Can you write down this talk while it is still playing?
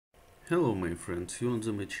Hello my friends, you're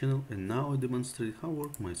on my channel and now I demonstrate how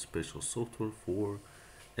work my special software for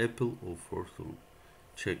Apple of Fortune.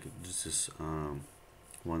 Check it, this is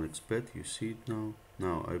 1xBet, you see it now.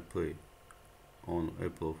 Now I play on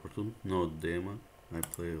Apple of Fortune, not demo, I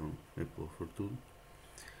play on Apple of Fortune.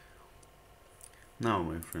 Now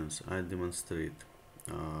my friends, I demonstrate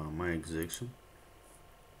my execution.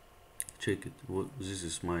 Check it, this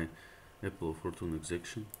is my Apple of Fortune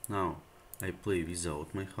execution. Now I play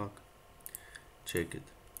without my hack. Check it,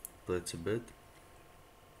 let's bet,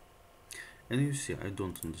 and you see I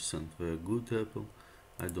don't understand where good apple,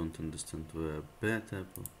 I don't understand where bad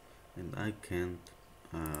apple, and I can't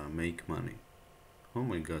make money. Oh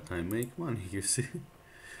my god, I make money, you see.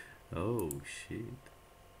 Oh shit,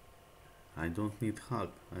 I don't need hack,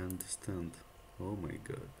 I understand. Oh my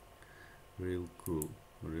god, real cool,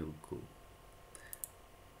 real cool.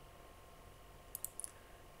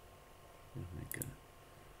 Oh my god.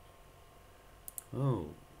 Oh,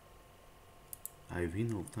 I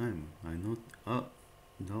win all time. I not. Oh,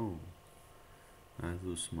 no. I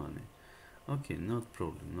lose money. Okay, not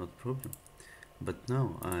problem, not problem. But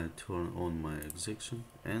now I turn on my execution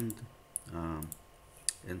um,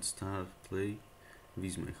 and start play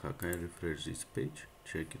with my hack. I refresh this page.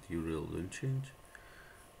 Check it. URL don't change.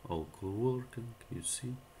 All cool working. You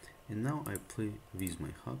see. And now I play with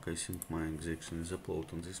my hack. I think my execution is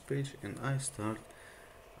uploaded on this page, and I start.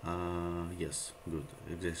 Yes, good.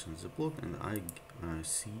 Execution is uploaded, and I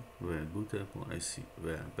see where good apple, I see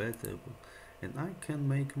where bad apple, and I can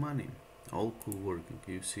make money. All cool working.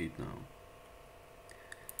 You see it now.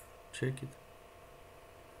 Check it.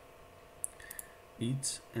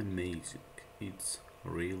 It's amazing. It's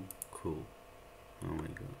real cool. Oh my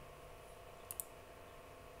god.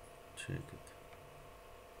 Check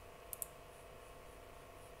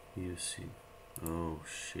it. You see. Oh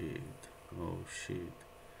shit. Oh shit.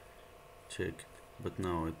 Check it. But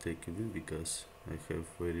now I take a win because I have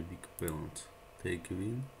very big balance. Take a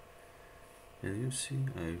win, and you see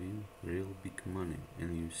I win real big money,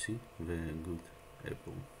 and you see very good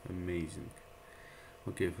apple. Amazing.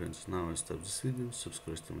 Okay friends, now I stop this video.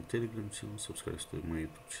 Subscribe to my telegram channel, subscribe to my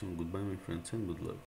YouTube channel. Goodbye my friends and good luck.